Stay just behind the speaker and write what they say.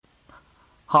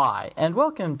Hi, and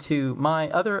welcome to my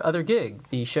other gig,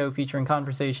 the show featuring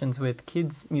conversations with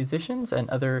kids musicians and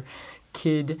other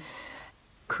kid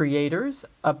creators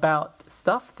about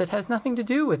stuff that has nothing to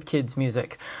do with kids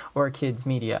music or kids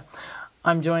media.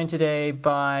 I'm joined today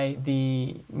by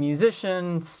the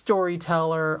musician,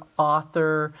 storyteller,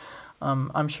 author.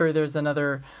 I'm sure there's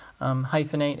another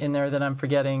hyphenate in there that I'm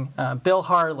forgetting, Bill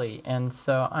Harley. And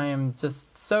so I am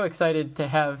just so excited to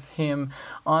have him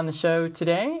on the show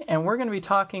today. And we're going to be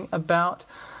talking about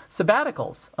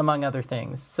sabbaticals, among other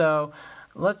things. So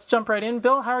let's jump right in.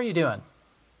 Bill, how are you doing?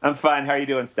 I'm fine. How are you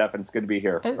doing, Stefan? It's good to be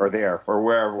here, or there, or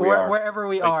wherever we are. Wherever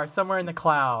we are, somewhere in the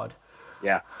cloud.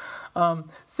 Yeah. I've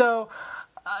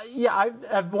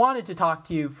wanted to talk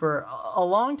to you for a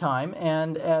long time,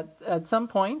 and at some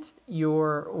point,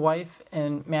 your wife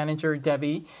and manager,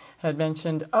 Debbie, had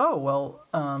mentioned,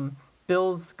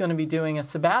 Bill's going to be doing a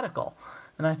sabbatical.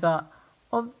 And I thought,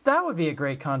 well, that would be a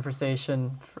great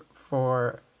conversation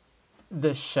for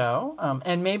this show.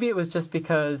 And maybe it was just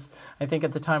because I think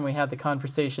at the time we had the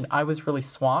conversation, I was really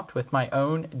swamped with my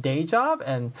own day job,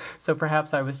 and so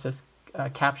perhaps I was just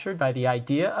captured by the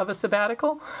idea of a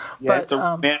sabbatical. Yeah, but it's a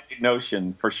romantic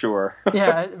notion for sure.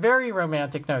 Yeah, very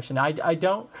romantic notion. I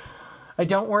don't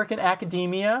work in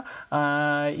academia.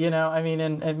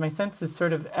 And my sense is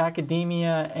sort of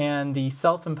academia and the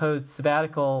self-imposed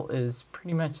sabbatical is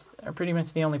pretty much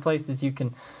the only places you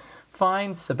can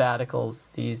find sabbaticals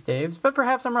these days. But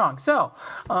perhaps I'm wrong. So,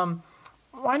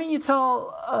 why don't you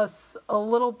tell us a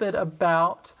little bit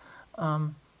about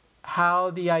how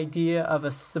the idea of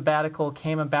a sabbatical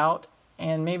came about,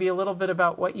 and maybe a little bit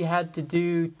about what you had to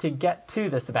do to get to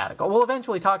the sabbatical. We'll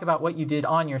eventually talk about what you did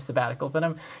on your sabbatical, but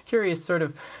I'm curious sort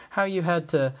of how you had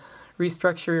to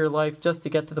restructure your life just to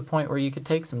get to the point where you could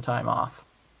take some time off.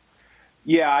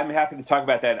 Yeah, I'm happy to talk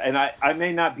about that. And I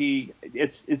may not be,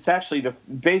 it's actually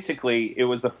basically it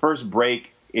was the first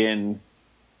break in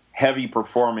heavy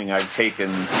performing I've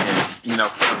taken in,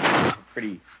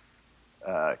 pretty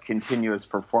continuous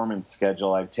performance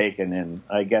schedule I've taken in,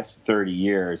 I guess, 30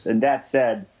 years. And that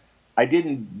said, I did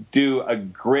not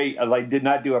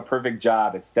do a perfect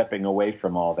job at stepping away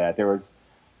from all that. There was,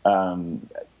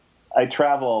 I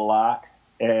travel a lot,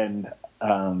 and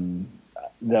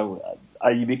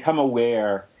you become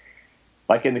aware,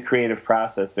 like in the creative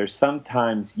process, there's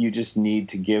sometimes you just need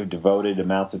to give devoted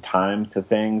amounts of time to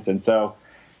things. And so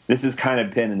this has kind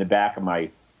of been in the back of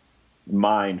my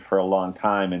mind for a long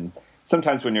time. And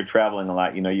sometimes when you're traveling a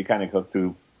lot, you kind of go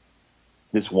through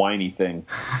this whiny thing.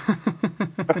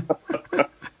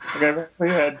 I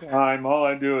had time. All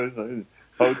I do is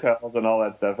hotels and all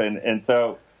that stuff. And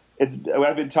so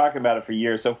I've been talking about it for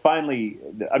years. So finally,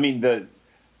 I mean, the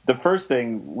first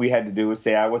thing we had to do was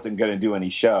say I wasn't going to do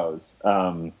any shows.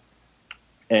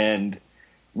 And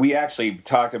we actually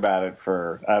talked about it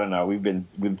for, I don't know,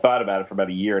 we've thought about it for about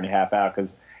a year and a half out,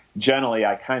 because generally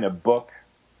I kind of book.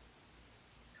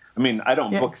 I mean, I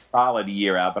don't book solid a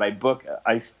year out, but I book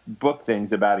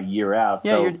things about a year out.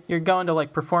 Yeah, so you're going to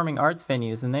like performing arts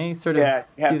venues, and they sort of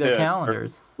do their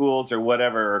calendars, or schools or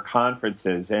whatever, or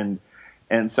conferences, and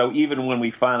so even when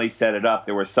we finally set it up,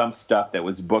 there was some stuff that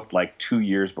was booked like 2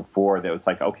 years before that was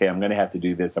like, okay, I'm going to have to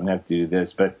do this, I'm going to have to do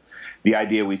this. But the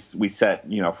idea we set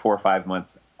 4 or 5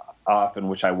 months off, in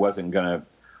which I really wasn't going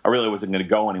to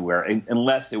go anywhere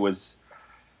unless it was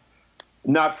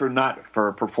not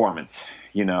for performance.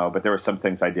 But there were some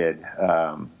things I did.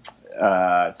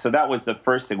 So that was the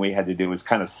first thing we had to do, was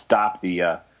kind of stop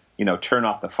the, turn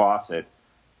off the faucet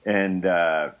and,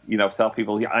 tell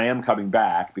people I am coming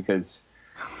back, because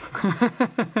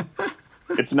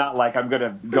it's not like I'm going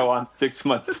to go on 6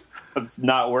 months of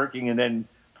not working and then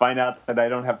find out that I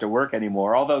don't have to work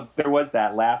anymore. Although there was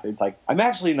that laugh. It's like, I'm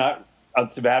actually not on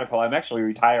sabbatical. I'm actually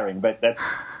retiring, but I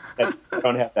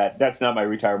don't have that. That's not my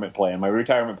retirement plan. My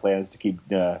retirement plan is to keep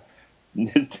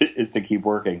is to keep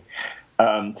working.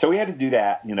 So we had to do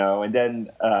that, and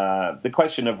then the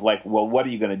question of like, well, what are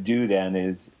you going to do then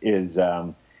is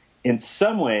in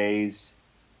some ways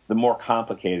the more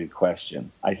complicated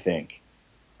question, I think.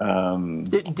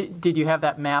 Did you have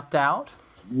that mapped out?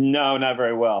 No, not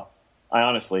very well. I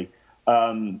honestly,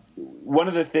 one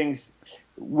of the things,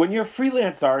 when you're a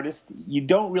freelance artist, you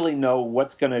don't really know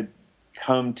what's going to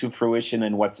come to fruition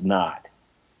and what's not.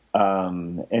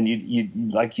 And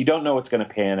you don't know what's going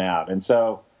to pan out. And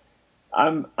so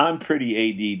I'm pretty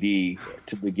ADD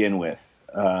to begin with.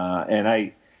 And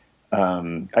I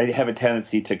have a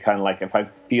tendency to kind of like, if I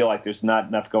feel like there's not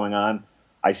enough going on,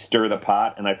 I stir the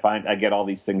pot and I get all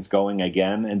these things going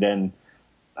again. And then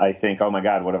I think, oh my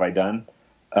God, what have I done?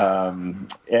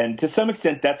 And to some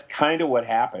extent, that's kind of what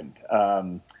happened.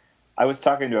 I was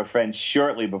talking to a friend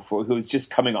shortly before who was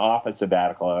just coming off a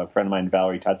sabbatical, a friend of mine,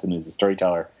 Valerie Tutson, who's a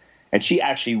storyteller, and she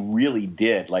actually really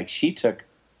did. Like, she took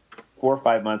 4 or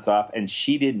 5 months off, and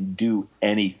she didn't do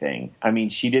anything. I mean,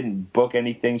 she didn't book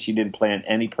anything. She didn't plan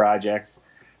any projects.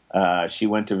 She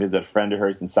went to visit a friend of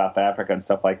hers in South Africa and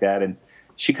stuff like that, and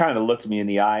she kind of looked me in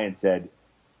the eye and said,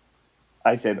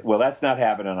 I said, well, that's not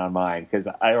happening on mine, because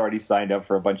I already signed up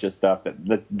for a bunch of stuff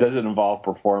that doesn't involve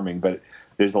performing, but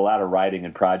there's a lot of writing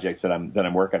and projects that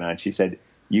I'm working on. She said,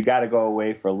 you got to go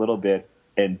away for a little bit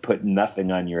and put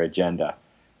nothing on your agenda.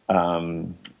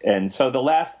 And so the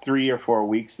last 3 or 4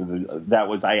 weeks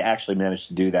I actually managed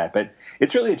to do that, but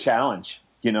it's really a challenge,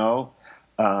 and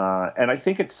I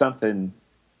think it's something,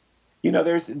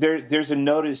 there's a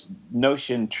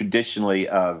notion traditionally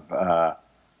of,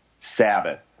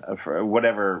 Sabbath, for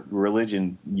whatever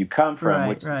religion you come from,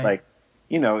 which is like,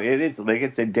 it is like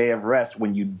it's a day of rest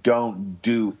when you don't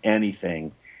do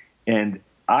anything. And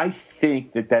I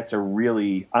think that's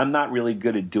I'm not really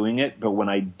good at doing it, but when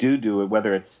I do it,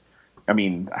 whether it's,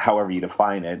 however you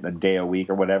define it, a day a week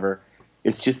or whatever,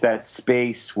 it's just that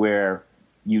space where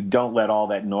you don't let all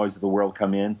that noise of the world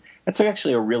come in. It's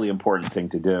actually a really important thing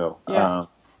to do. Yeah.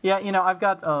 I've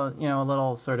got a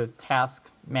little sort of task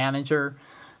manager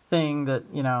thing that,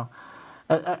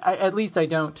 at least I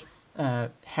don't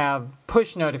have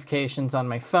push notifications on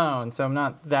my phone, so I'm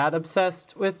not that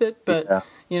obsessed with it. But,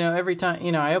 every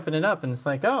time, I open it up and it's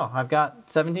like, oh, I've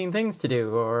got 17 things to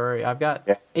do, or I've got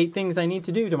 8 things I need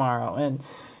to do tomorrow. And,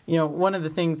 one of the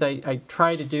things I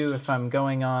try to do if I'm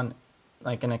going on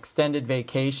like an extended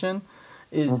vacation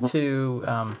is to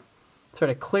sort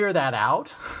of clear that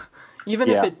out.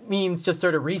 Even if it means just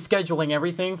sort of rescheduling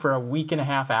everything for a week and a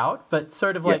half out, but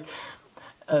sort of like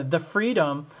the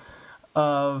freedom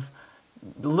of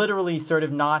literally sort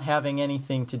of not having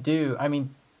anything to do. I mean,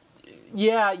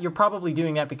 you're probably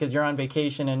doing that because you're on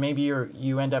vacation, and maybe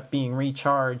you end up being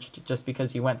recharged just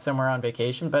because you went somewhere on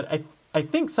vacation. But I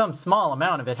think some small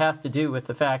amount of it has to do with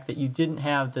the fact that you didn't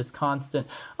have this constant,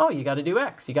 oh, you got to do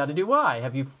X, you got to do Y.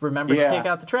 Have you remembered to take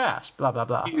out the trash? Blah, blah,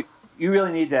 blah. You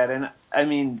really need that.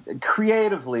 And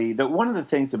creatively, one of the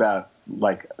things about,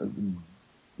 like,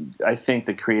 I think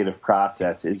the creative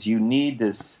process is you need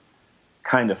this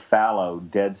kind of fallow,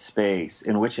 dead space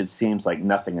in which it seems like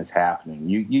nothing is happening.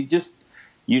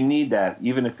 You need that,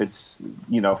 even if it's,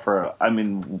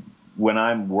 when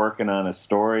I'm working on a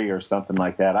story or something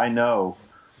like that, I know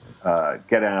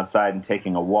getting outside and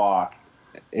taking a walk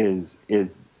is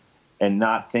and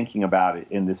not thinking about it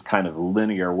in this kind of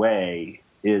linear way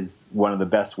is one of the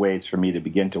best ways for me to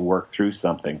begin to work through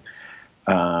something.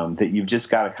 That you've just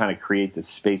got to kind of create this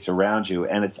space around you,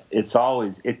 and it's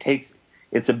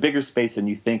a bigger space than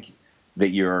you think that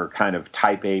your kind of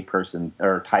type A person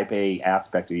or type A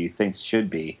aspect of you thinks should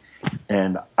be.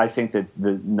 And I think that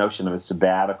the notion of a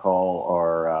sabbatical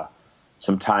or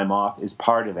some time off is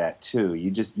part of that too.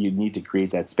 You need to create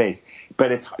that space,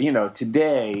 but it's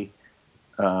today.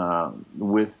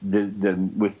 With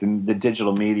the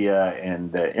digital media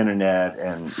and the internet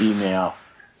and email,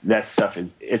 that stuff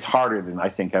it's harder than I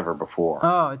think ever before.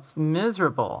 Oh, it's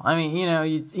miserable. I mean,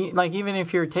 like, even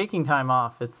if you're taking time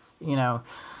off, it's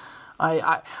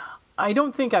I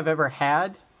don't think I've ever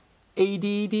had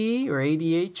ADD or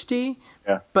ADHD,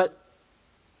 but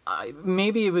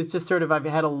maybe it was just sort of I've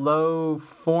had a low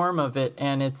form of it,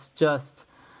 and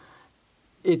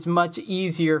it's much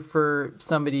easier for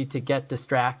somebody to get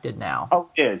distracted now.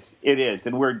 Oh, it is.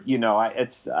 And we're,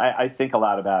 I think a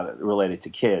lot about it related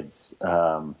to kids,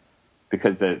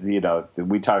 because, we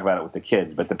talk about it with the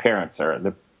kids, but the parents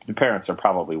are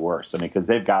probably worse. I mean, because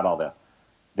they've got all the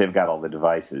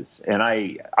devices. And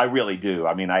I really do.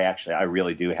 I mean, I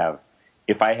really do have,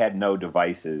 if I had no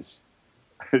devices,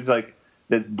 it's like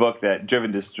this book, that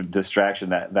Driven Distraction,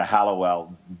 that the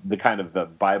Hallowell, the kind of the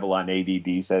Bible on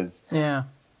ADD says,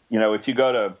 if you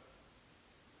go to,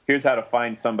 here's how to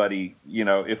find somebody,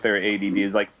 if they're ADD,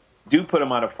 is like, do put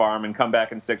them on a farm and come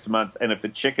back in 6 months. And if the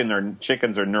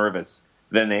chickens are nervous,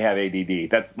 then they have ADD.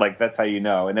 That's how you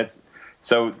know. And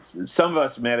so some of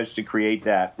us managed to create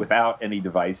that without any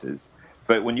devices.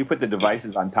 But when you put the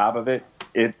devices on top of it,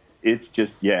 it's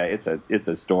just, it's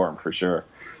a storm for sure.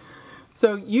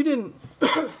 So you didn't,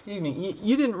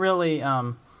 you didn't really,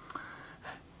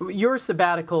 your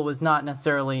sabbatical was not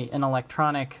necessarily an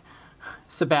electronic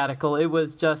sabbatical. It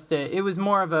was just it was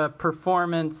more of a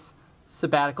performance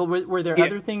sabbatical. Were there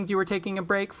other things you were taking a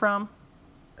break from?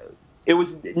 It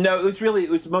was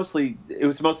mostly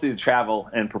the travel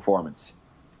and performance,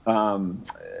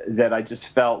 that I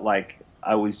just felt like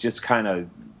I was just kind of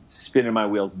spinning my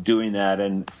wheels doing that.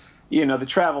 And, the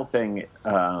travel thing,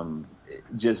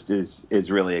 just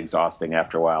is really exhausting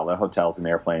after a while. The hotels and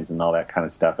airplanes and all that kind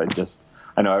of stuff.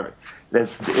 I know that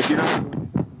if you're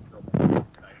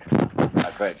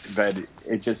not, but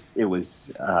it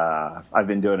was. I've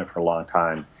been doing it for a long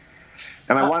time,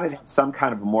 and I wanted some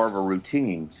kind of more of a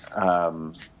routine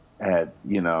at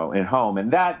in home,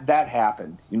 and that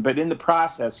happened. But in the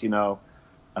process, in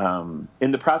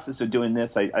the process of doing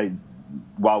this, I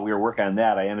while we were working on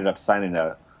that, I ended up signing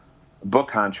a book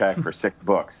contract for 6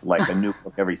 books, like a new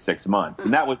book every 6 months,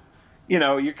 and that was.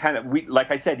 You're kind of like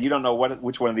I said, you don't know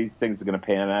which one of these things is going to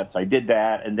pan out. So I did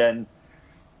that, and then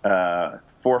 4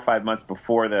 or 5 months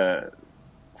before the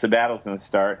sabbatical was going to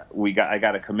start, I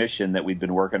got a commission that we'd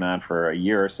been working on for a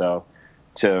year or so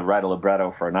to write a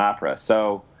libretto for an opera.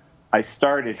 So I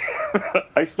started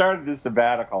this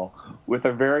sabbatical with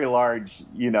a very large,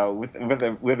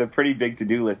 with a pretty big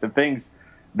to-do list of things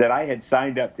that I had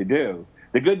signed up to do.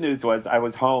 The good news was I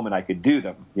was home and I could do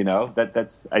them.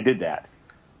 I did that.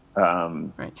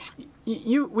 Right.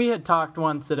 We had talked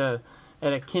once at a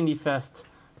Kindy Fest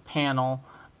panel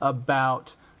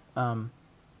about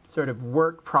sort of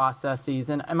work processes,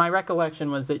 and my recollection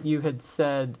was that you had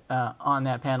said on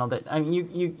that panel that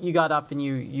you got up and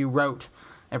you wrote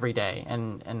every day,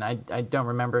 and I don't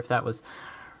remember if that was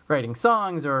writing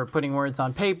songs or putting words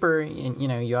on paper. And,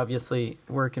 you obviously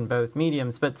work in both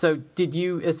mediums, but so did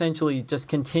you essentially just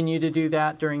continue to do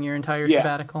that during your entire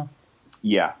sabbatical?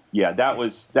 Yeah, that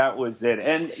was it.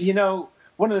 And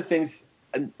one of the things,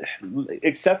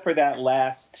 except for the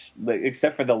last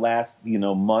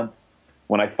month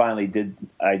when I finally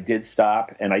did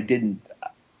stop, and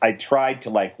I tried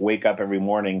to wake up every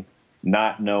morning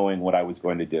not knowing what I was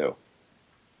going to do,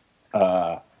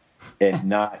 and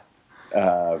not.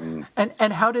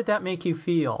 And how did that make you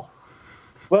feel?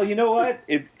 Well, you know what?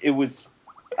 It was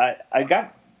I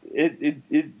got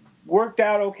it worked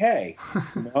out okay,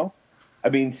 I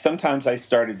mean, sometimes I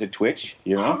started to twitch,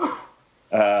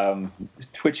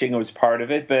 twitching was part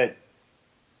of it, but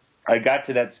I got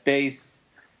to that space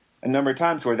a number of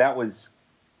times where that was,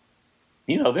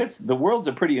 the world's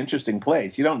a pretty interesting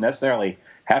place. You don't necessarily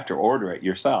have to order it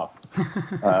yourself.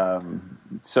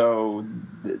 So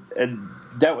and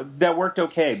that worked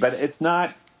okay, but it's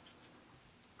not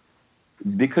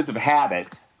because of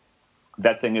habit.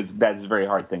 That is a very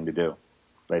hard thing to do,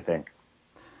 I think.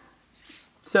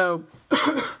 So,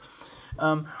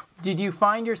 did you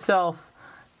find yourself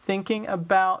thinking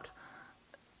about,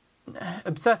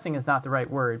 obsessing is not the right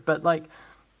word, but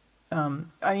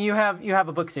you have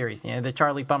a book series, the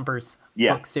Charlie Bumpers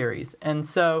book series, and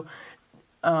so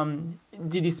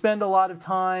did you spend a lot of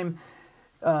time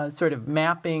sort of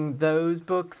mapping those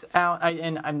books out?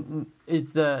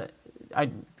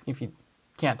 If you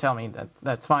can't tell me,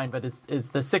 that's fine, but is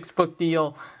the 6-book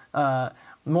deal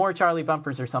more Charlie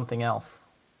Bumpers or something else?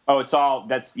 Oh, it's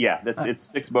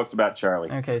 6 books about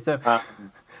Charlie. Okay, so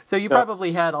you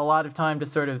probably had a lot of time to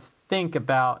sort of think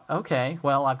about, okay,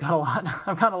 well, I've got a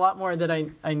lot more that I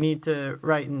need to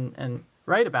write and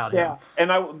write about him.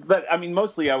 But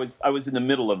mostly I was in the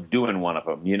middle of doing one of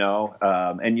them,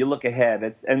 and you look ahead,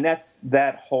 and that's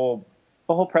the whole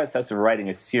process of writing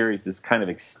a series is kind of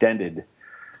extended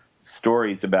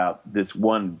stories about this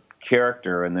one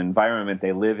character and the environment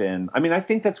they live in. I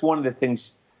think that's one of the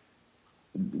things.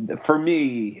 For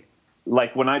me,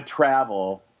 like when I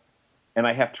travel and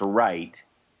I have to write,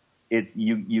 it's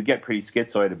you get pretty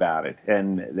schizoid about it,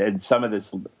 and some of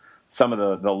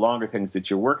the longer things that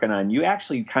you're working on, you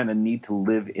actually kind of need to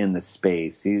live in the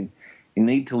space. You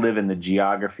need to live in the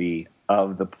geography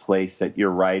of the place that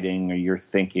you're writing or you're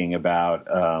thinking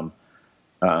about.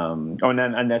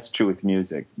 And that's true with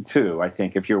music too. I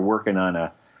think if you're working on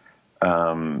a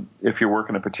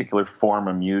particular form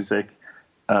of music.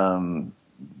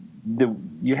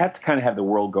 You have to kind of have the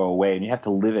world go away, and you have to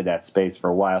live in that space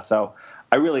for a while. So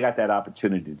I really got that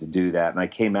opportunity to do that, and I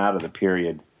came out of that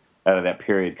period,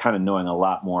 kind of knowing a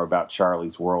lot more about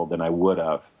Charlie's world than I would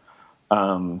have.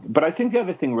 But I think the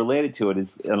other thing related to it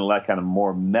is, on a kind of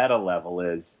more meta level,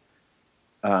 is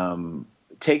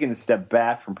taking a step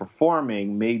back from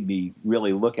performing made me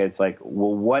really look at it's like,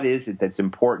 well, what is it that's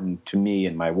important to me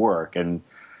in my work? And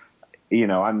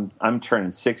I'm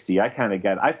turning 60. I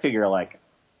figure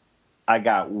I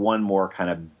got one more kind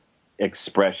of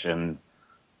expression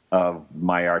of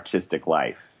my artistic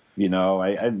life.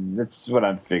 That's what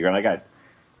I'm figuring.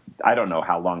 I don't know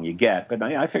how long you get, but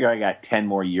I figure I got 10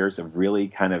 more years of really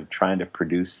kind of trying to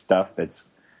produce stuff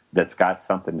that's got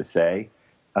something to say.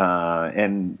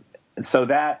 And so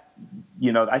that,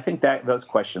 I think that those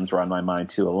questions were on my mind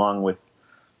too, along with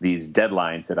these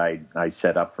deadlines that I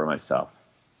set up for myself.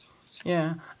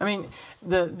 Yeah, I mean,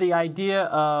 the idea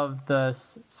of the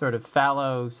sort of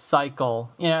fallow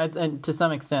cycle, and to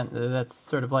some extent, that's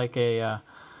sort of like a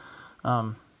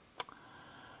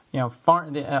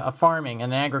farming,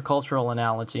 an agricultural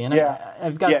analogy, and Yeah,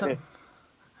 I've got yeah, some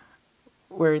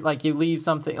where like you leave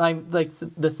something like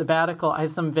the sabbatical. I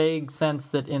have some vague sense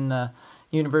that in the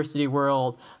university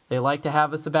world they like to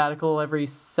have a sabbatical every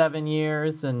 7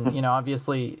 years, and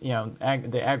obviously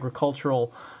the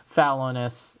agricultural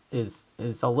fallowness is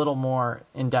a little more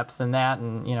in depth than that,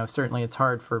 and certainly it's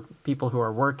hard for people who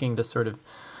are working to sort of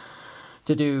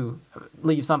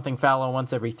leave something fallow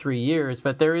once every 3 years.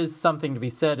 But there is something to be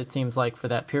said, it seems like, for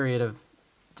that period of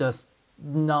just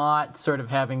not sort of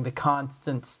having the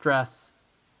constant stress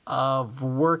of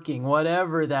working,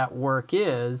 whatever that work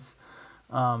is,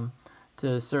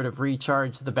 to sort of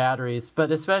recharge the batteries.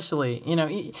 But especially,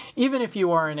 even if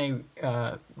you are in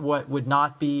a what would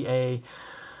not be a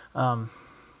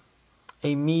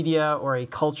media or a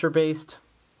culture-based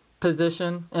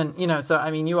position, and so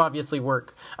I mean, you obviously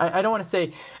work. I don't want to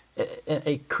say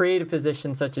a creative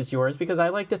position such as yours, because I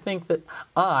like to think that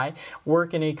I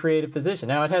work in a creative position.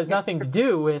 Now, it has nothing to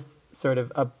do with sort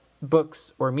of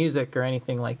books or music or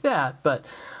anything like that, but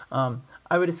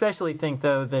I would especially think,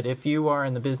 though, that if you are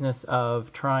in the business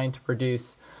of trying to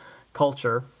produce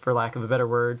culture, for lack of a better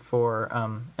word, for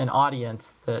an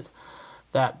audience,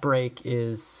 that break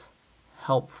is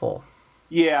helpful.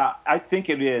 Yeah, I think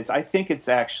it is. I think it's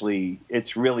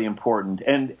really important.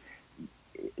 And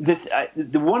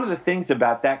one of the things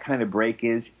about that kind of break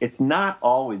is it's not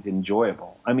always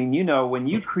enjoyable. I mean, when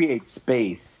you create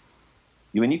space,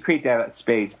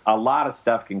 a lot of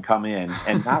stuff can come in,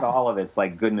 and not all of it's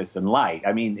like goodness and light.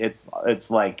 I mean, it's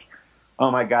like,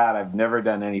 oh my God, I've never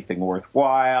done anything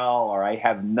worthwhile, or I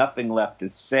have nothing left to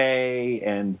say,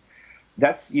 and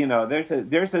that's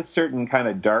there's a certain kind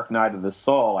of dark night of the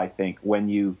soul, I think, when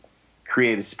you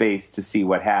create a space to see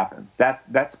what happens.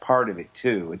 That's part of it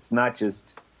too. It's not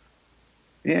just,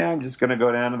 I'm just going to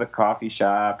go down to the coffee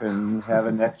shop and have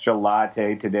an extra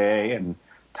latte today and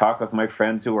talk with my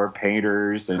friends who are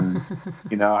painters, and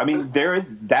I mean,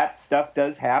 that stuff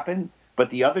does happen, but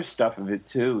the other stuff of it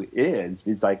too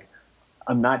it's like,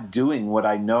 I'm not doing what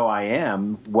I know I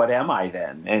am. What am I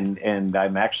then? And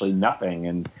I'm actually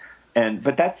nothing.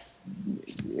 But that's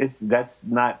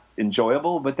not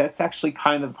enjoyable, but that's actually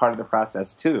kind of part of the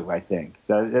process too, I think.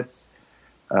 So it's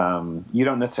you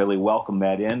don't necessarily welcome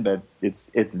that in, but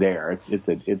it's there. It's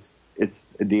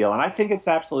a deal, and I think it's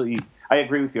absolutely. I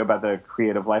agree with you about the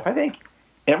creative life. I think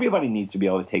everybody needs to be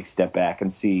able to take a step back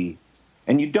and see,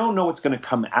 and you don't know what's going to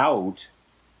come out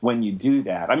when you do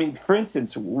that. I mean, for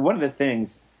instance, one of the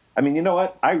things. I mean, you know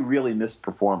what? I really miss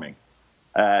performing.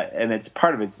 And it's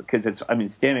part of it because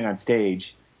standing on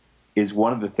stage is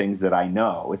one of the things that I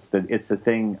know. It's the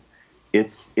thing.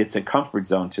 It's a comfort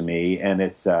zone to me, and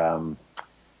it's. And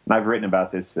I've written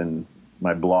about this in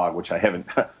my blog, which I haven't.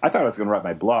 I thought I was going to write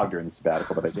my blog during the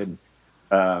sabbatical, but I didn't.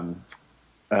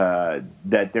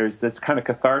 That there's this kind of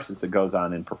catharsis that goes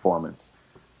on in performance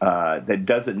that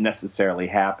doesn't necessarily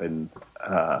happen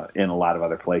in a lot of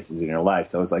other places in your life.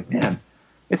 So it's like, man.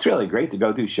 It's really great to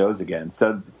go do shows again.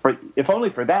 So if only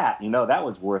for that, that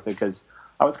was worth it, because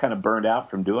I was kind of burned out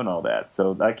from doing all that.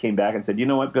 So I came back and said, you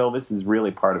know what, Bill, this is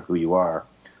really part of who you are.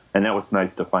 And that was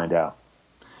nice to find out.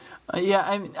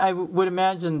 I would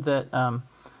imagine that,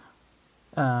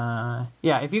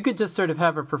 if you could just sort of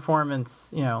have a performance,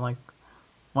 like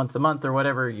once a month or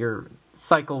whatever your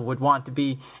cycle would want to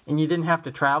be, and you didn't have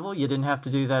to travel, you didn't have to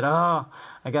do that, I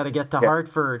got to get to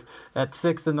Hartford at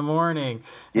 6 a.m.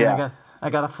 Yeah. I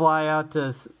got to fly out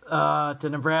to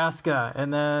Nebraska,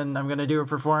 and then I'm going to do a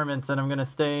performance, and I'm going to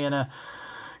stay in a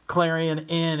Clarion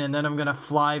Inn, and then I'm going to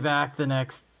fly back the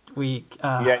next week.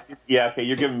 Okay,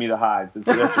 you're giving me the hives.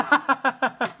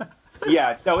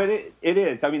 Yeah, no, it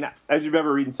is. I mean, I just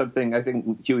remember reading something, I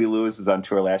think Huey Lewis was on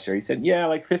tour last year. He said,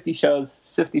 like 60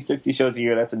 shows a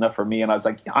year, that's enough for me. And I was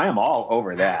like, I am all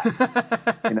over that.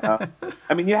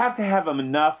 I mean, you have to have them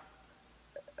enough.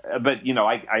 But,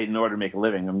 I in order to make a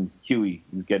living, Huey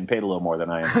is getting paid a little more than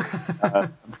I am.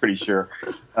 I'm pretty sure.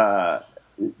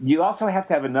 You also have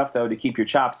to have enough, though, to keep your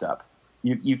chops up.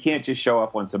 You can't just show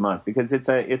up once a month, because it's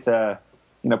a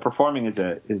performing is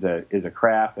a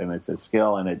craft, and it's a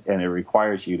skill, and it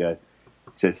requires you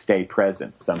to stay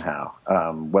present somehow.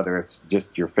 Whether it's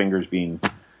just your fingers being,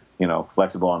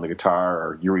 flexible on the guitar,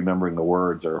 or you're remembering the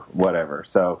words, or whatever.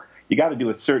 So you got to do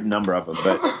a certain number of them,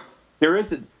 but. There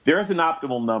is an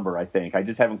optimal number, I think. I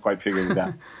just haven't quite figured it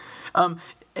out.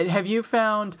 Have you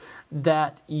found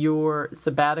that your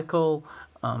sabbatical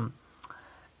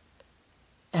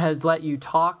has let you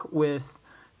talk with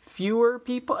fewer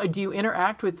people? Have you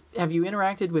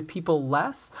interacted with people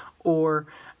less, or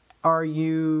are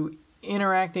you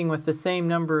interacting with the same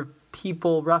number of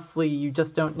people roughly? You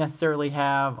just don't necessarily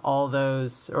have all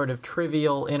those sort of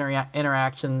trivial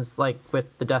interactions like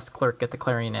with the desk clerk at the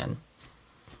Clarion Inn.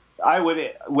 I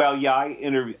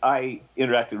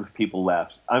interacted with people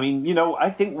less. I mean, I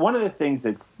think one of the things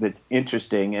that's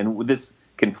interesting, and this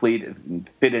can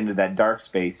fit into that dark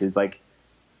space, is like,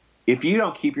 if you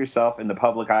don't keep yourself in the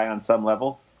public eye on some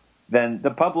level, then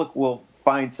the public will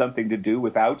find something to do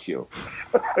without you.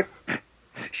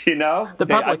 The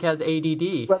public has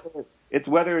ADD. It's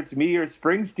whether it's me or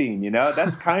Springsteen.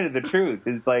 That's kind of the truth.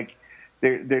 Is like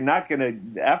they're not gonna.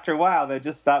 After a while, they'll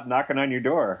just stop knocking on your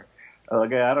door.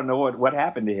 Like, I don't know what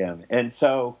happened to him. And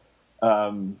so,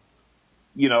 I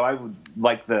would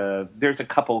like there's a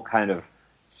couple kind of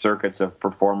circuits of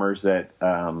performers that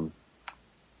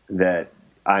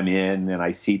I'm in, and I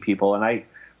see people, and I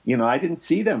didn't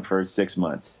see them for 6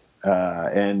 months.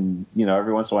 And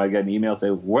every once in a while I get an email say,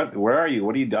 where are you?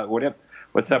 What are you doing?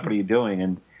 What's up? What are you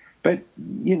doing? But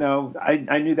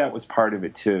I knew that was part of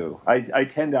it too.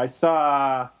 I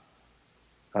saw,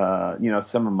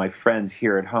 some of my friends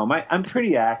here at home. I'm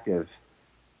pretty active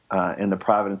in the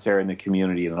Providence area, in the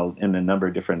community, in a number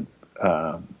of different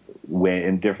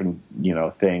different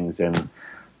things, and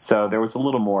so there was a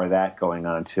little more of that going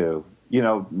on too.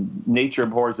 Nature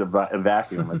abhors a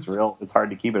vacuum. It's hard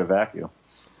to keep it a vacuum.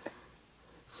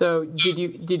 So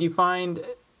did you find?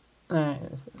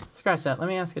 Scratch that. Let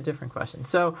me ask a different question.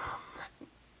 So,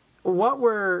 what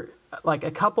were like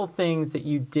a couple things that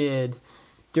you did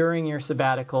during your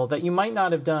sabbatical that you might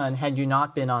not have done had you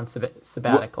not been on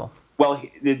sabbatical? Well,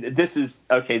 this is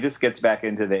okay. This gets back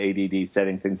into the ADD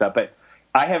setting things up, but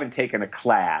I haven't taken a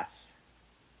class,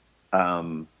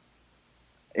 in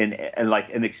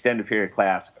like an extended period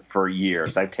class for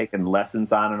years. I've taken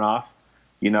lessons on and off,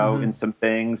 in some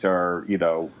things, or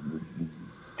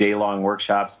day-long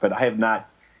workshops, but I have not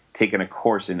taken a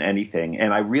course in anything,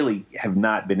 and I really have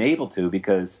not been able to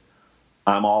because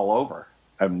I'm all over.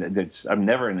 I'm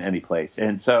never in any place.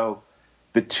 And so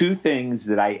the two things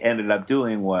that I ended up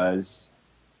doing was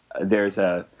there's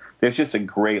just a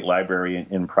great library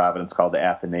in Providence called the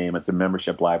Athenaeum. It's a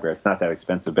membership library. It's not that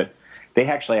expensive, but they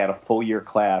actually had a full year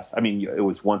class. I mean, it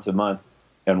was once a month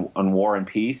on War and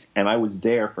Peace, and I was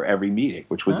there for every meeting,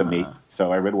 which was amazing.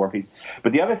 So I read War and Peace.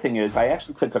 But the other thing is I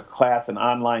actually took an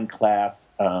online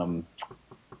class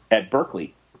at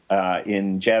Berkeley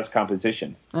in jazz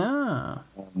composition. And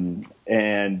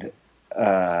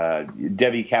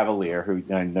Debbie Cavalier, who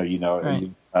I know you know,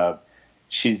 right.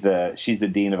 She's the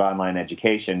dean of online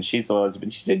education. She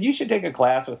said, you should take a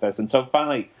class with us. And so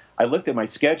finally I looked at my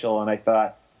schedule and I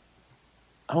thought,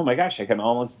 oh my gosh, I can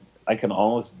almost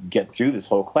get through this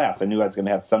whole class. I knew I was going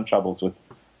to have some troubles with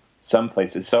some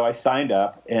places. So I signed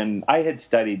up, and I had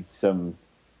studied some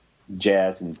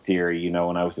jazz and theory,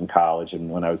 when I was in college and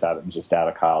when I was out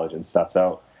of college and stuff.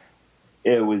 So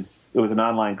it was an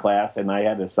online class, and I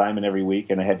had an assignment every week,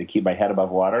 and I had to keep my head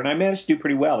above water, and I managed to do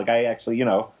pretty well. Like, I actually, it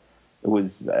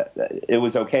was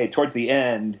okay. Towards the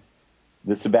end,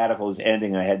 the sabbatical was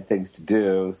ending. I had things to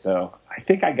do, so I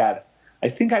think I got a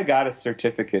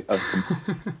certificate of.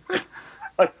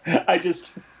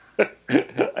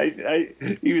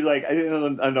 He was like, I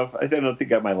don't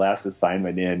think I got my last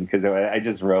assignment in, because I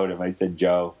just wrote him. I said,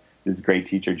 Joe, this is great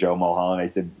teacher, Joe Mulholland. I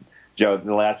said, Joe,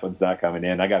 the last one's not coming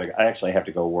in. I actually have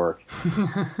to go work.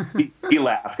 He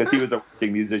laughed because he was a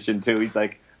working musician too. He's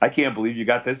like, I can't believe you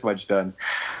got this much done.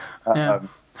 Yeah.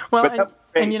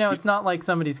 It's not like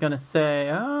somebody's going to say,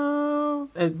 oh,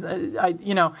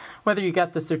 whether you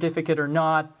got the certificate or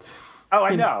not. Oh,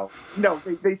 I know. No,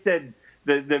 they said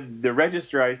the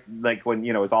registrar, like, when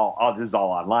it was all this is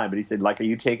all online, but he said, like, are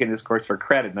you taking this course for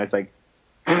credit? And I was like,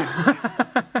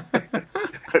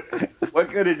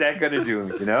 what good is that going to do?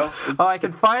 Oh, I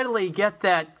can finally get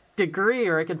that degree,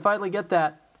 or I can finally get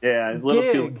that. Yeah, a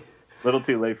little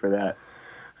too late for that.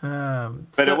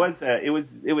 But it was.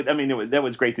 I mean, that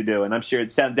was great to do, and I'm sure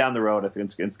it's down the road. I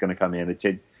think it's going to come in.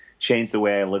 It changed the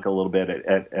way I look a little bit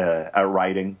at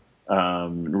writing,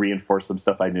 reinforce some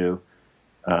stuff I knew,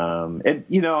 and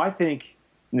I think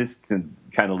this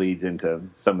kind of leads into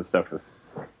some of the stuff with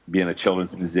being a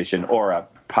children's musician or a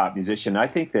pop musician. I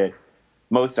think that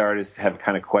most artists have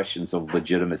kind of questions of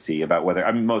legitimacy about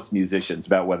most musicians,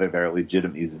 about whether they're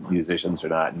legitimate musicians or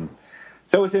not, and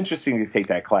so it was interesting to take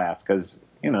that class because.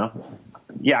 I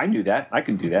knew that. I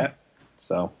can do that.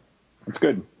 So it's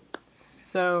good.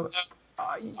 So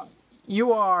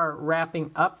you are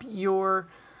wrapping up your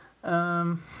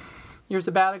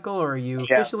sabbatical, or are you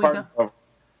officially done?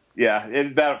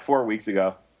 About 4 weeks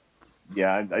ago.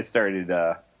 yeah, I started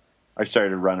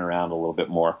to run around a little bit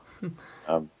more.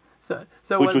 So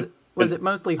was it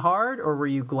mostly hard, or were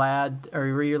you glad, or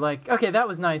were you like, okay, that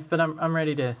was nice, but I'm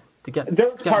ready to get There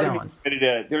was part going?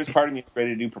 there was part of me ready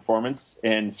to do performance,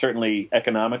 and certainly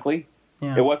economically,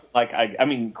 Yeah. it wasn't like I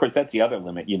mean, of course, that's the other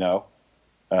limit, you know.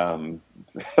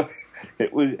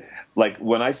 It was like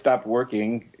when I stopped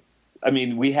working. I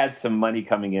mean, we had some money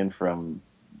coming in from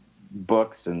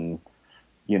books and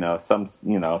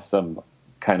some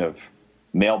kind of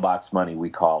mailbox money, we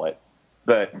call it.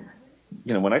 But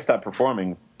when I stopped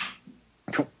performing,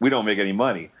 we don't make any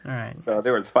money. All right. So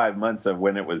there was 5 months of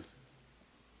when it was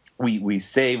we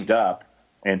saved up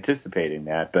anticipating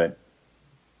that, but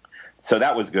so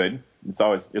that was good. It's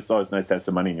always nice to have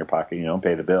some money in your pocket,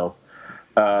 pay the bills.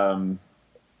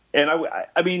 And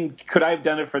I mean, could I have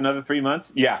done it for another 3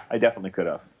 months? Yeah, I definitely could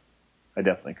have.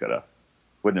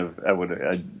 Wouldn't have. I would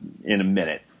have in a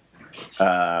minute.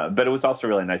 But it was also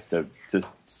really nice to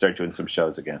start doing some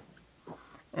shows again.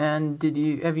 And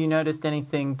have you noticed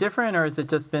anything different, or has it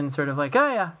just been sort of like,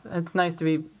 oh yeah, it's nice to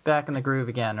be back in the groove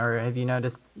again? Or have you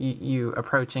noticed you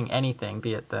approaching anything,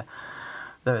 be it the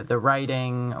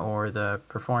writing or the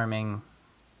performing?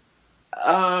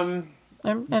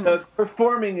 The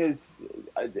performing is,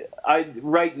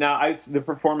 right now, the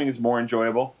performing is more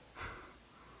enjoyable.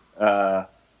 I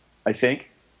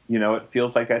think, it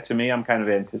feels like that to me. I'm kind of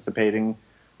anticipating,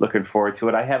 looking forward to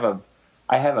it. I have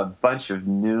a bunch of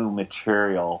new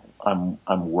material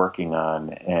I'm working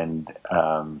on, and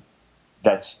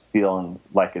that's feeling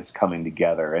like it's coming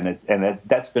together, and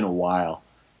that's been a while.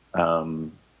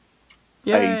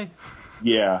 Yay!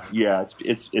 Yeah,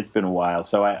 it's been a while.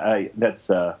 So that's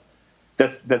a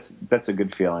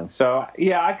good feeling. So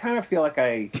yeah, I kind of feel like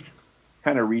I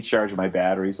kind of recharge my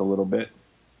batteries a little bit.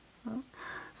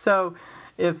 So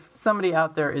if somebody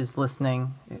out there is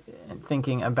listening and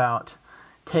thinking about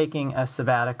taking a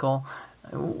sabbatical,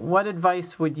 what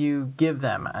advice would you give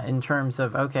them in terms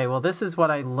of, okay, well, this is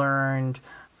what I learned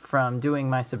from doing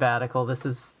my sabbatical. This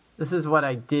is what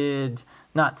I did,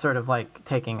 not sort of like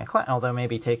taking a class, although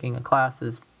maybe taking a class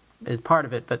is part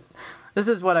of it, but this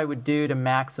is what I would do to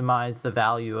maximize the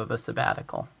value of a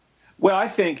sabbatical. Well, I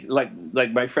think, like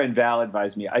my friend Val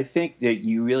advised me, I think that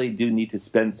you really do need to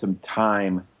spend some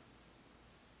time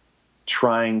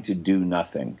trying to do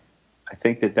nothing. I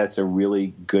think that that's a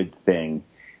really good thing,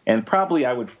 and probably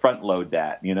I would front load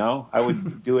that. I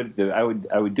would do it. I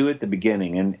would do it at the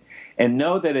beginning, and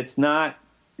know that it's not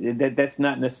that's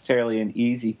not necessarily an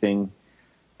easy thing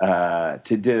to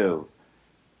do.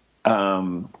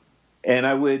 And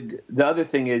the other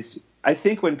thing is, I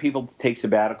think when people take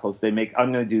sabbaticals,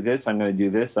 I'm going to do this, I'm going to do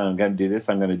this, I'm going to do this,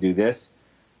 I'm going to do this.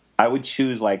 I would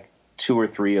choose like 2 or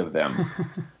 3 of them,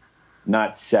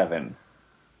 not 7,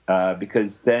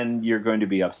 because then you're going to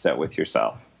be upset with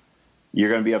yourself. You're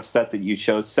going to be upset that you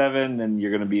chose 7, and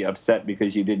you're going to be upset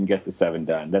because you didn't get the 7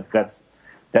 done. That's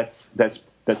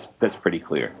pretty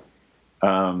clear.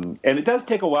 And it does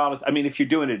take a while. If you're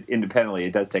doing it independently,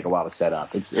 it does take a while to set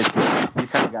up. You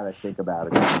kind of got to think about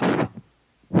it.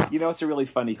 It's a really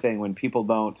funny thing when people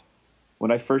don't.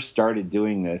 When I first started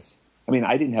doing this,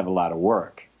 I didn't have a lot of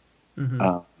work,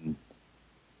 but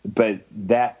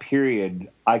that period,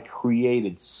 I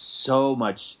created so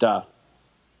much stuff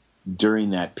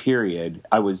during that period.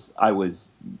 I was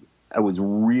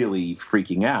really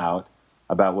freaking out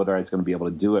about whether I was going to be able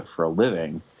to do it for a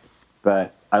living.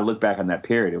 But I look back on that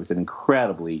period; it was an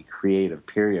incredibly creative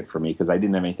period for me because I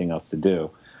didn't have anything else to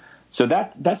do. So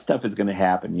that stuff is going to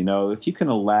happen. If you can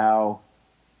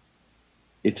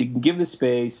give the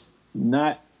space,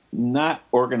 not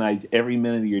organize every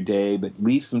minute of your day, but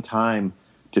leave some time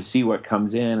to see what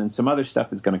comes in, and some other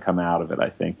stuff is going to come out of it. I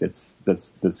think that's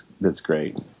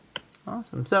great.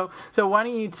 Awesome. So why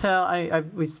don't you tell?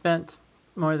 We spent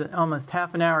more than almost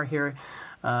half an hour here,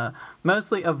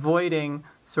 mostly avoiding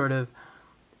sort of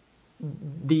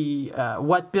the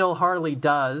what Bill Harley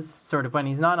does sort of when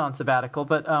he's not on sabbatical,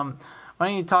 but why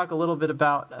don't you talk a little bit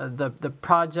about the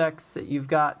projects that you've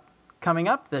got coming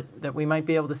up that we might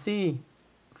be able to see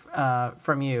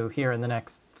from you here in the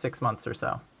next 6 months or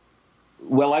so?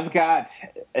 Well, I've got,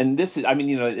 and this is,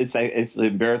 it's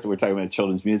embarrassing we're talking about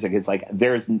children's music. It's like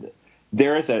there's a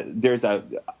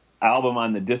album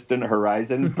on the distant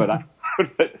horizon, but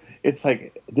it's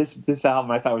like this album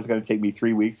I thought was going to take me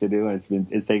 3 weeks to do, and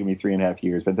it's taken me 3.5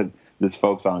 years. But this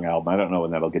folk song album, I don't know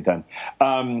when that'll get done.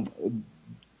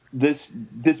 This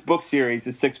book series,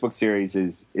 this 6-book series,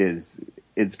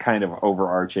 it's kind of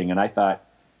overarching, and I thought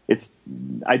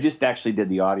I just actually did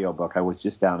the audiobook. I was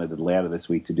just down at Atlanta this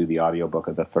week to do the audiobook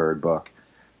of the 3rd book,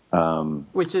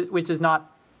 which is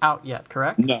not out yet,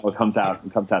 correct? No, it comes out.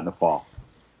 It comes out in the fall.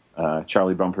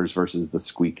 Charlie Bumpers versus the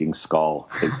Squeaking Skull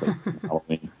takes place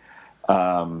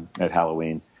at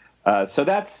Halloween. So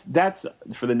that's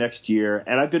for the next year,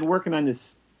 and I've been working on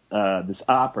this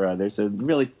opera. There's a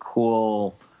really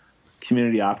cool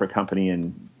community opera company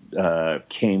in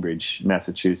Cambridge,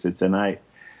 Massachusetts, and I've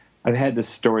had this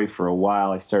story for a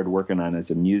while. I started working on it as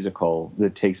a musical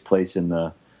that takes place in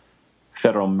the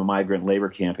federal migrant labor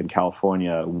camp in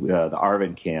California, the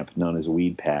Arvin camp, known as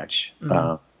Weed Patch.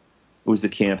 Mm-hmm. It was the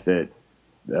camp that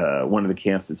one of the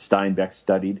camps that Steinbeck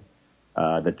studied,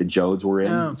 that the Jodes were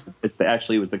in. Oh.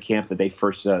 It was the camp that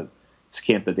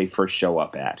they first show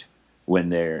up at when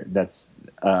they're.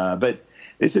 But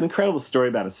it's an incredible story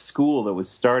about a school that was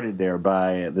started there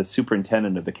by the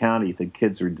superintendent of the county that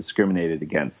kids were discriminated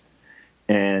against,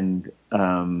 and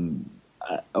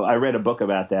I read a book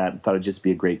about that and thought it'd just be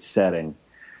a great setting.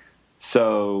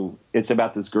 So it's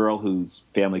about this girl whose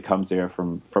family comes there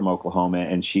from Oklahoma,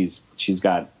 and she's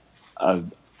got a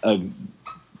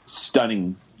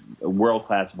stunning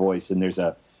world-class voice, and there's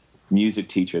a music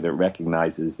teacher that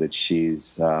recognizes that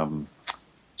she's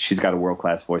got a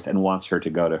world-class voice and wants her to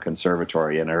go to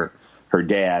conservatory. And her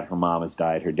mom has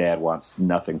died. Her dad wants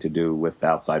nothing to do with the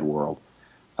outside world.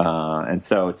 And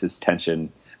so it's this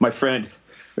tension. My friend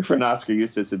Oscar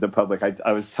Eustace at the Public,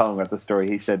 I was telling him about the story.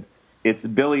 He said, it's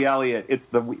Billy Elliot. It's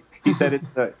the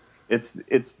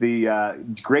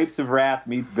Grapes of Wrath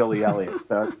meets Billy Elliot.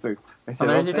 So I said,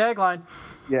 there's your tagline.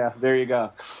 Yeah, there you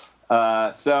go.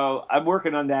 So I'm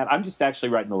working on that. I'm just actually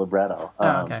writing the libretto.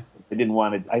 Okay.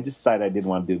 I decided I didn't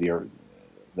want to do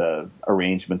the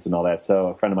arrangements and all that. So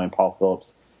a friend of mine, Paul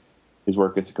Phillips, his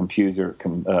work as a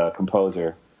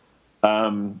composer.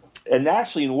 And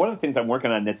actually, one of the things I'm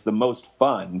working on that's the most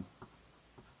fun,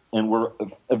 and we're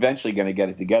eventually going to get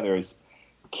it together, is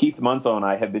Keith Munsell and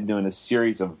I have been doing a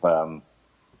series of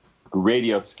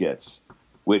radio skits,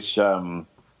 which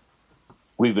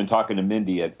we've been talking to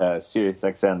Mindy at Sirius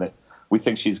XM that we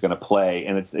think she's going to play,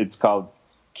 and it's called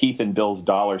Keith and Bill's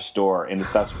Dollar Store, and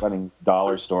it's us running this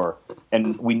dollar store,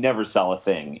 and we never sell a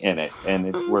thing in it,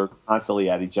 and we're constantly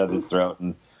at each other's throat,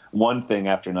 and one thing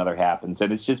after another happens,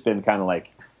 and it's just been kind of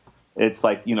like, it's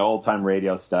like, old time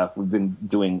radio stuff. We've been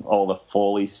doing all the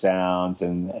Foley sounds,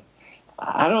 and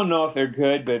I don't know if they're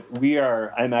good, but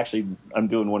I'm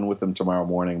doing one with them tomorrow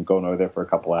morning. I'm going over there for a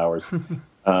couple hours,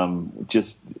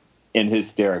 just in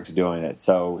hysterics doing it.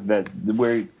 So that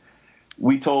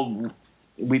we told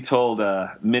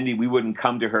Mindy we wouldn't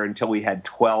come to her until we had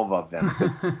 12 of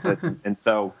them, and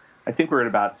so I think we're at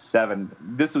about 7.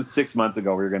 This was 6 months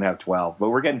ago. We were going to have 12, but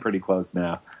we're getting pretty close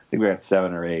now. I think we're at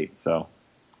 7 or 8. So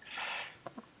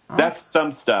that's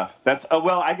some stuff.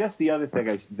 I guess the other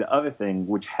thing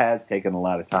which has taken a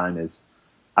lot of time is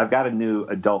I've got a new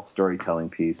adult storytelling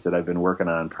piece that I've been working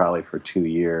on probably for 2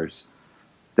 years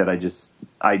that I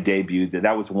debuted.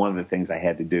 That was one of the things I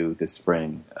had to do this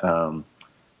spring,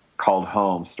 called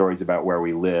Home, Stories About Where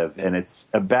We Live. And it's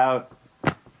about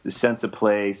the sense of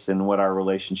place and what our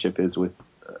relationship is with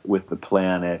the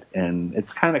planet. And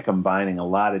it's kind of combining a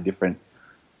lot of different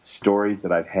stories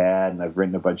that I've had, and I've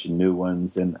written a bunch of new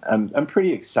ones, and I'm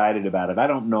pretty excited about it. I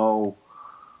don't know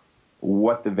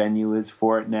what the venue is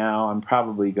for it now. I'm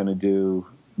probably going to do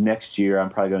next year. I'm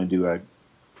probably going to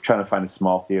trying to find a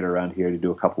small theater around here to do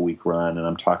a couple-week run, and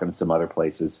I'm talking to some other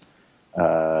places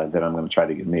that I'm going to try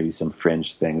to get maybe some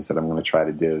fringe things that I'm going to try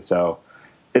to do. So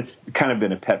it's kind of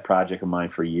been a pet project of mine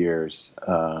for years,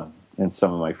 and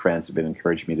some of my friends have been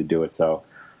encouraging me to do it. So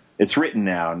it's written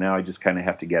now. Now I just kind of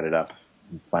have to get it up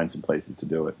and find some places to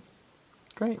do it.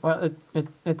 Great. Well,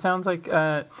 it sounds like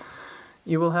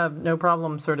you will have no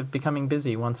problem sort of becoming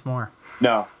busy once more.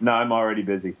 No, I'm already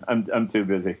busy. I'm too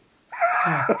busy.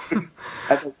 That's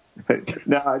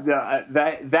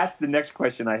the next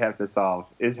question I have to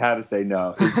solve, is how to say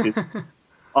no.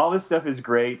 All this stuff is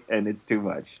great, and it's too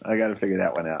much. I got to figure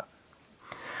that one out.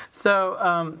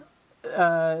 So,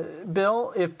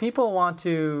 Bill, if people want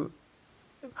to,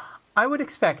 I would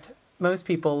expect most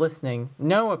people listening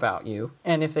know about you,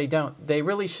 and if they don't, they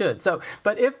really should. So,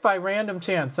 but if by random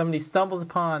chance somebody stumbles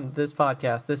upon this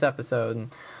podcast, this episode,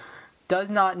 and does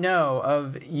not know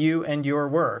of you and your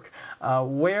work,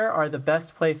 where are the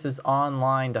best places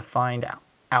online to find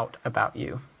out about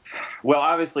you? Well,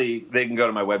 obviously, they can go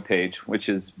to my webpage, which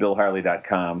is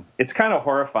billharley.com. It's kind of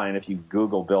horrifying if you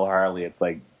Google Bill Harley. It's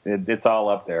like, it's all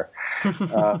up there.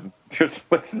 There's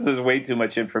way too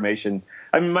much information.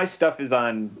 I mean, my stuff is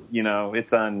on,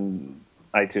 it's on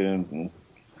iTunes and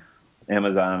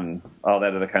Amazon and all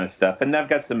that other kind of stuff. And I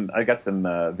got some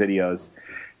videos.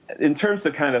 In terms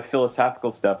of kind of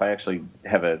philosophical stuff, I actually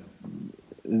have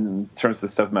in terms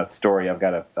of stuff about story, I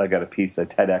got a piece, a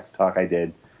TEDx talk I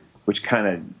did, which kind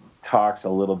of talks a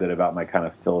little bit about my kind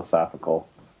of philosophical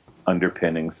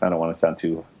underpinnings. I don't want to sound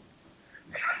too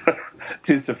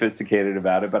too sophisticated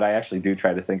about it, but I actually do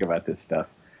try to think about this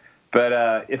stuff.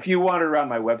 But if you wander around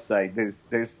my website,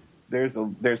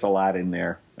 there's a lot in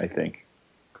there, I think.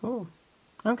 Cool.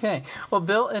 Okay. Well,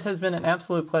 Bill, it has been an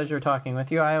absolute pleasure talking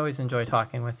with you. I always enjoy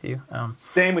talking with you.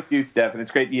 Same with you, Steph, and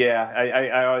it's great. Yeah,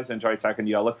 I always enjoy talking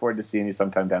to you. I look forward to seeing you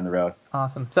sometime down the road.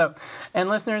 Awesome. So, and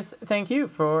listeners, thank you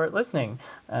for listening.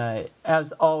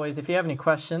 As always, if you have any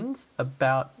questions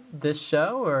about this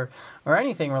show or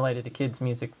anything related to kids'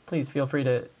 music, please feel free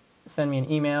to send me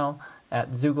an email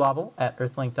at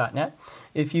zooglobal@earthlink.net.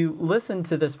 If you listen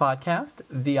to this podcast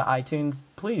via iTunes,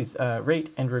 please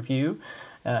rate and review.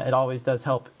 It always does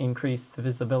help increase the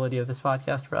visibility of this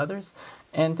podcast for others.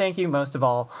 And thank you most of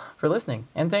all for listening.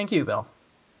 And thank you, Bill.